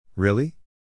Really?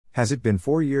 Has it been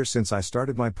 4 years since I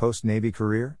started my post-Navy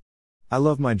career? I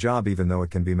love my job even though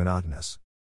it can be monotonous.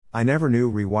 I never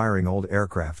knew rewiring old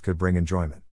aircraft could bring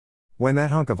enjoyment. When that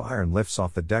hunk of iron lifts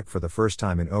off the deck for the first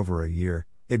time in over a year,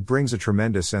 it brings a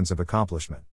tremendous sense of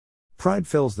accomplishment. Pride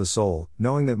fills the soul,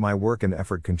 knowing that my work and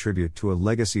effort contribute to a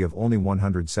legacy of only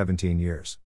 117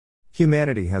 years.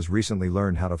 Humanity has recently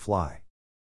learned how to fly.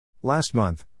 Last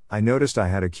month, I noticed I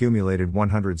had accumulated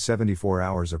 174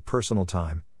 hours of personal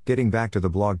time. Getting back to the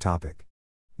blog topic.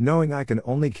 Knowing I can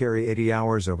only carry 80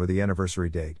 hours over the anniversary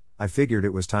date, I figured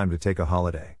it was time to take a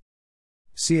holiday.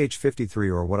 CH53,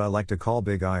 or what I like to call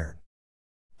Big Iron.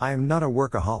 I am not a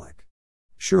workaholic.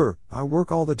 Sure, I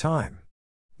work all the time.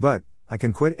 But, I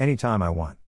can quit anytime I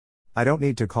want. I don't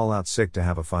need to call out sick to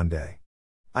have a fun day.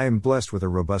 I am blessed with a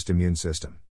robust immune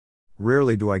system.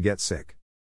 Rarely do I get sick.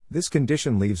 This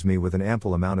condition leaves me with an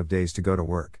ample amount of days to go to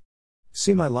work.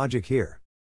 See my logic here.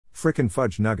 Frickin'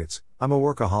 fudge nuggets, I'm a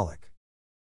workaholic.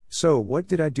 So, what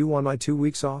did I do on my 2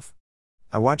 weeks off?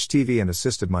 I watched TV and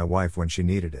assisted my wife when she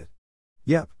needed it.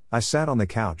 Yep, I sat on the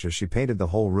couch as she painted the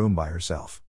whole room by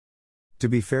herself. To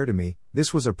be fair to me,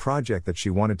 this was a project that she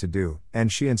wanted to do,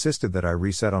 and she insisted that I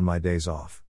reset on my days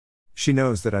off. She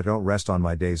knows that I don't rest on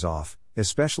my days off,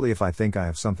 especially if I think I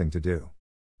have something to do.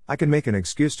 I can make an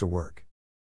excuse to work.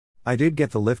 I did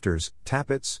get the lifters,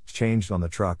 tappets, changed on the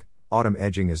truck, autumn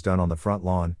edging is done on the front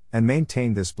lawn, and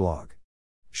maintained this blog.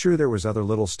 Sure, there was other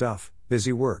little stuff,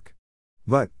 busy work.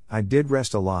 But, I did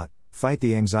rest a lot, fight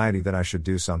the anxiety that I should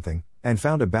do something, and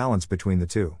found a balance between the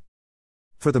two.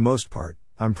 For the most part,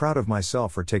 I'm proud of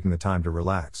myself for taking the time to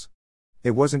relax.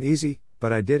 It wasn't easy,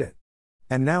 but I did it.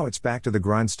 And now it's back to the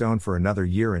grindstone for another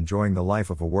year enjoying the life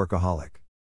of a workaholic.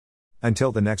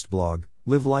 Until the next blog,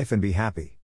 live life and be happy.